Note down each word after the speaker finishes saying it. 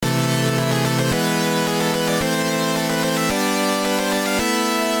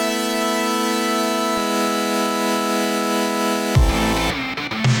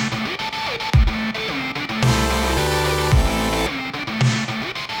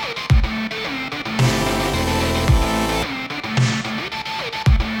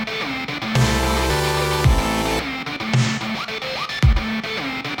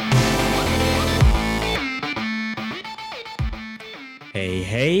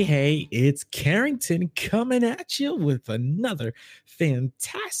Hey, it's Carrington coming at you with another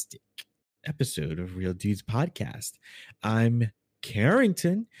fantastic episode of Real Dudes Podcast. I'm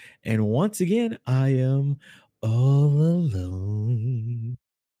Carrington, and once again, I am all alone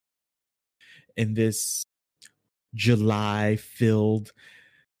in this July filled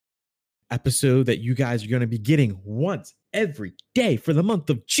episode that you guys are going to be getting once every day for the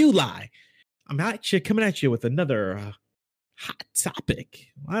month of July. I'm actually coming at you with another hot topic.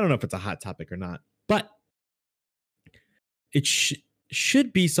 I don't know if it's a hot topic or not, but it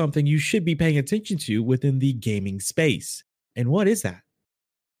should be something you should be paying attention to within the gaming space. And what is that?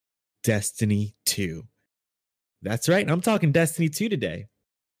 Destiny 2. That's right. I'm talking Destiny 2 today.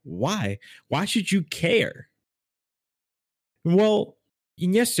 Why? Why should you care? Well,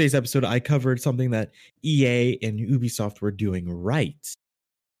 in yesterday's episode, I covered something that EA and Ubisoft were doing right.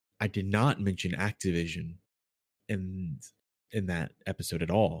 I did not mention Activision in that episode at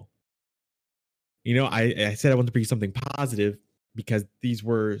all. You know, I said I wanted to bring something positive because these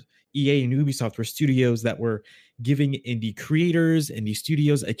were EA and Ubisoft were studios that were giving indie creators, indie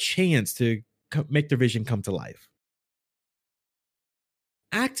studios a chance to make their vision come to life.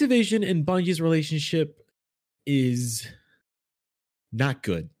 Activision and Bungie's relationship is not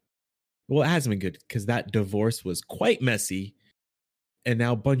good. Well, it hasn't been good because that divorce was quite messy. And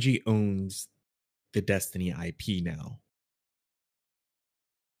now Bungie owns the Destiny IP now.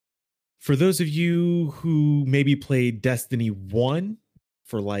 For those of you who maybe played Destiny 1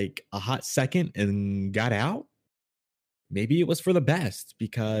 for like a hot second and got out, maybe it was for the best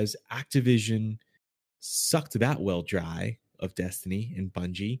because Activision sucked that well dry of Destiny and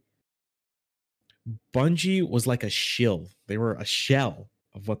Bungie. Bungie was like a shill. They were a shell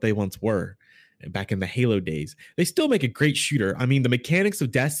of what they once were back in the Halo days. They still make a great shooter. I mean, the mechanics of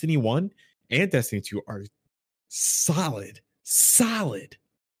Destiny 1 and Destiny 2 are solid.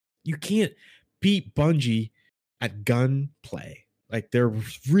 You can't beat Bungie at gunplay. Like, they're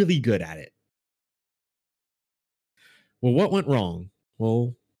really good at it. Well, what went wrong?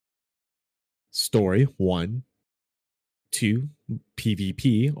 Well, story 1, 2,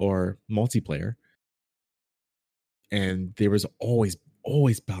 PvP or multiplayer. And there was always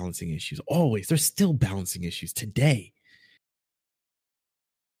balancing issues. Always. There's still balancing issues today.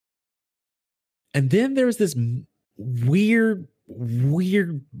 And then there's this weird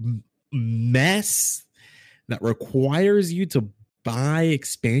mess that requires you to buy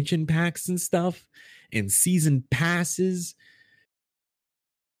expansion packs and stuff and season passes.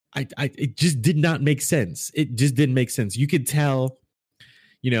 It just did not make sense. It just didn't make sense. You could tell,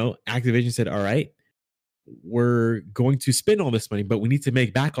 Activision said, all right, we're going to spend all this money, but we need to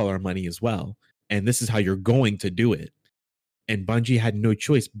make back all our money as well. And this is how you're going to do it. And Bungie had no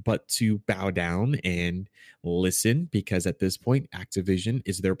choice but to bow down and listen because at this point, Activision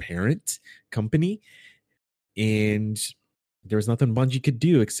is their parent company. And there was nothing Bungie could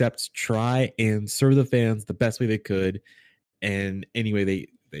do except try and serve the fans the best way they could and any way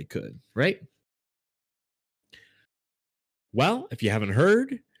they could, right? Well, if you haven't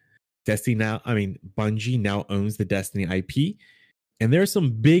heard, Bungie now owns the Destiny IP. And there's some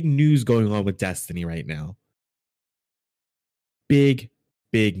big news going on with Destiny right now. Big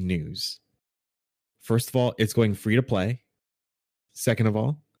news. First of all, it's going free to play. Second of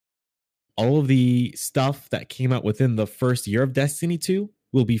all of the stuff that came out within the first year of Destiny 2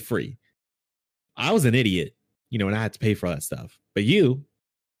 will be free. I was an idiot, and I had to pay for all that stuff. But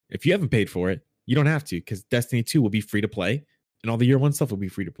if you haven't paid for it, you don't have to because Destiny 2 will be free to play and all the year one stuff will be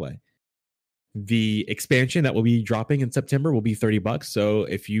free to play. The expansion that will be dropping in September will be $30. So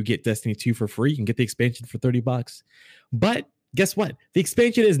if you get Destiny 2 for free, you can get the expansion for $30. But guess what? The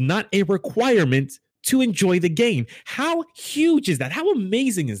expansion is not a requirement to enjoy the game. How huge is that? How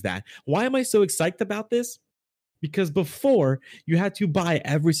amazing is that? Why am I so excited about this? Because before, you had to buy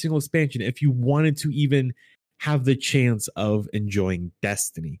every single expansion if you wanted to even have the chance of enjoying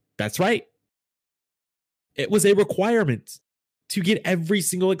Destiny. That's right. It was a requirement to get every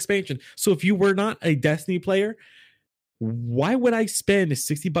single expansion. So if you were not a Destiny player, why would I spend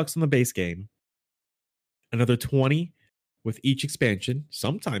 $60 on the base game, another $20 with each expansion,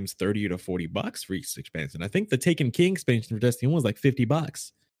 sometimes $30 to $40 for each expansion? I think the Taken King expansion for Destiny 1 was like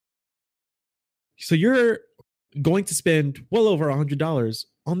 $50. So you're going to spend well over $100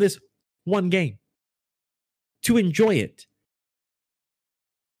 on this one game to enjoy it.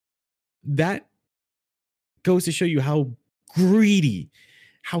 That goes to show you how greedy,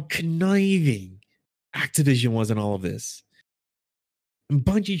 how conniving Activision was in all of this. And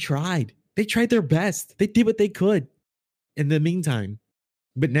Bungie tried. They tried their best. They did what they could in the meantime.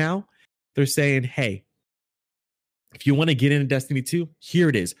 But now they're saying, hey, If you want to get into Destiny 2, here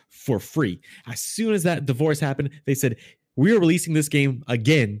it is for free. As soon as that divorce happened, they said, we are releasing this game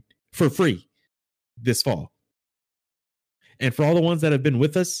again for free this fall. And for all the ones that have been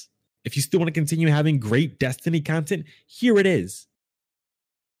with us, if you still want to continue having great Destiny content, here it is.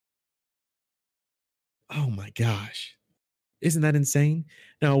 Oh my gosh. Isn't that insane?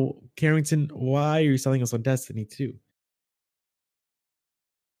 Now, Carrington, why are you selling us on Destiny 2?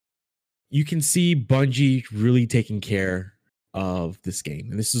 You can see Bungie really taking care of this game.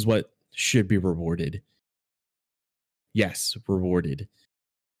 And this is what should be rewarded. Yes, rewarded.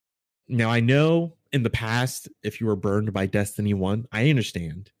 Now, I know in the past, if you were burned by Destiny 1, I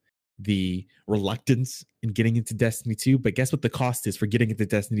understand the reluctance in getting into Destiny 2. But guess what the cost is for getting into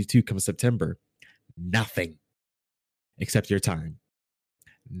Destiny 2 come September? Nothing. Except your time.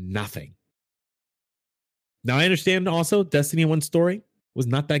 Nothing. Now, I understand also Destiny 1 story was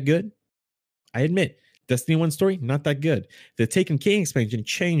not that good. I admit, Destiny 1 story, not that good. The Taken King expansion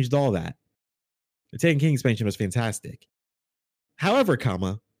changed all that. The Taken King expansion was fantastic. However,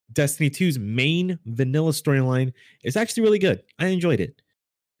 Destiny 2's main vanilla storyline is actually really good. I enjoyed it.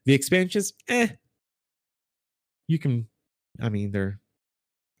 The expansions, you can, you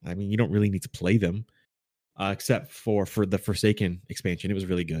don't really need to play them. Except for the Forsaken expansion. It was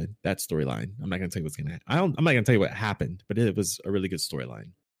really good. That storyline. I'm not going to tell you what's going to happen. I'm not going to tell you what happened, but it was a really good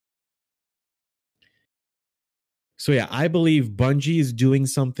storyline. So yeah, I believe Bungie is doing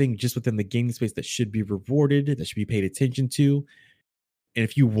something just within the gaming space that should be rewarded, that should be paid attention to. And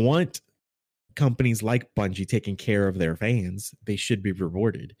if you want companies like Bungie taking care of their fans, they should be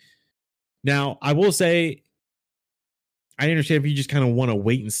rewarded. Now, I will say, I understand if you just kind of want to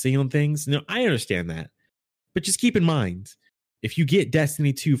wait and see on things. No, I understand that. But just keep in mind, if you get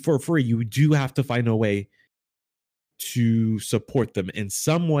Destiny 2 for free, you do have to find a way to support them in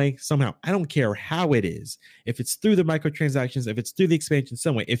some way, somehow. I don't care how it is. If it's through the microtransactions, if it's through the expansion,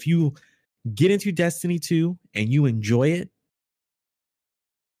 some way. If you get into Destiny 2 and you enjoy it,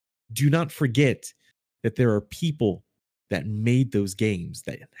 do not forget that there are people that made those games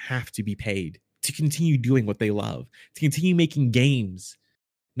that have to be paid to continue doing what they love, to continue making games,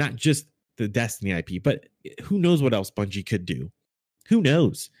 not just the Destiny IP, but who knows what else Bungie could do? Who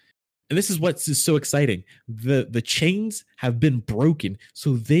knows? And this is what's so exciting. The chains have been broken,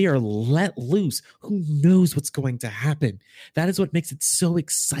 so they are let loose. Who knows what's going to happen? That is what makes it so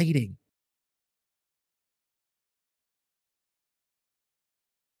exciting.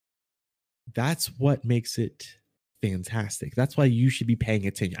 That's what makes it fantastic. That's why you should be paying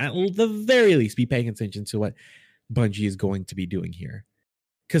attention. At the very least, be paying attention to what Bungie is going to be doing here.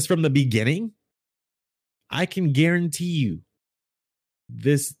 Because from the beginning, I can guarantee you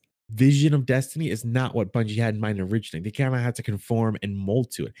this vision of Destiny is not what Bungie had in mind originally. They kind of had to conform and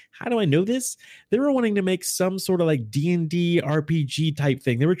mold to it. How do I know this? They were wanting to make some sort of like D&D RPG type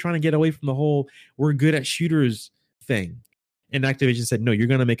thing. They were trying to get away from the whole we're good at shooters thing. And Activision said, no, you're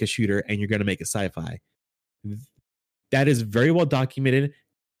going to make a shooter and you're going to make a sci-fi. That is very well documented.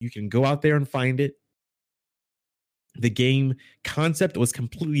 You can go out there and find it. The game concept was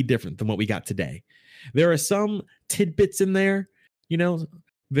completely different than what we got today. There are some tidbits in there,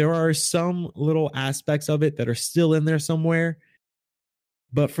 there are some little aspects of it that are still in there somewhere.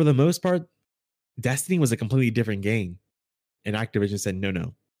 But for the most part, Destiny was a completely different game. And Activision said,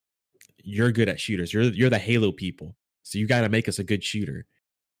 no, you're good at shooters. You're the Halo people. So you got to make us a good shooter.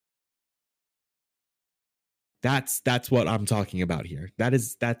 That's what I'm talking about here.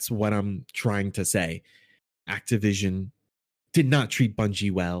 That's what I'm trying to say. Activision did not treat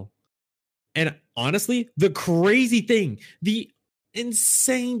Bungie well. And honestly, the crazy thing, the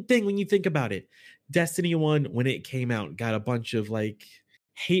insane thing when you think about it, Destiny 1, when it came out, got a bunch of like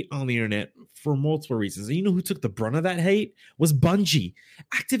hate on the internet for multiple reasons. And you know who took the brunt of that hate? Was Bungie.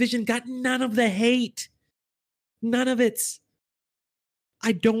 Activision got none of the hate. None of it.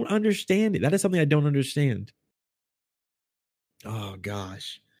 I don't understand it. That is something I don't understand. Oh,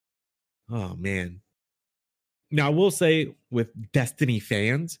 gosh. Oh, man. Now, I will say with Destiny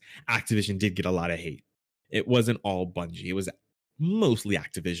fans, Activision did get a lot of hate. It wasn't all Bungie. It was mostly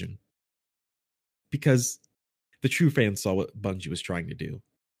Activision. Because the true fans saw what Bungie was trying to do.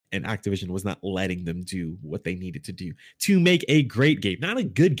 And Activision was not letting them do what they needed to do to make a great game. Not a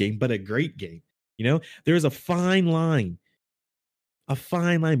good game, but a great game. There is a fine line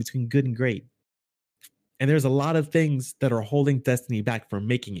between good and great. And there's a lot of things that are holding Destiny back from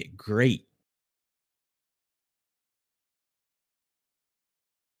making it great.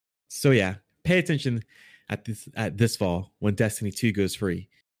 So yeah, pay attention at this fall when Destiny 2 goes free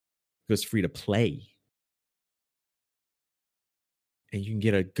to play. And you can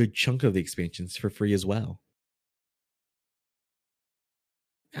get a good chunk of the expansions for free as well.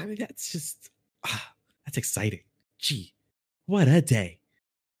 I mean, that's just, that's exciting. Gee, what a day.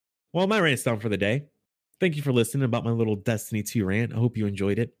 Well, my rant's done for the day. Thank you for listening about my little Destiny 2 rant. I hope you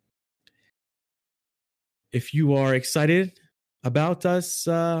enjoyed it. If you are excited about us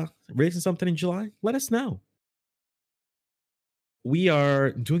releasing something in July, let us know. We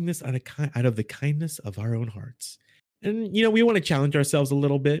are doing this out of the kindness of our own hearts. And, we want to challenge ourselves a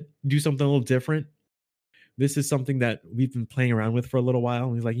little bit, do something a little different. This is something that we've been playing around with for a little while.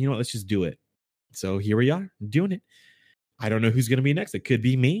 And he's like, let's just do it. So here we are doing it. I don't know who's going to be next. It could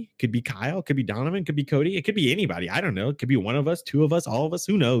be me, could be Kyle, could be Donovan, could be Cody. It could be anybody. I don't know. It could be one of us, two of us, all of us.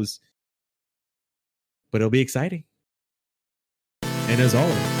 Who knows? But it'll be exciting. And as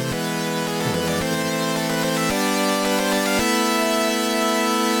always,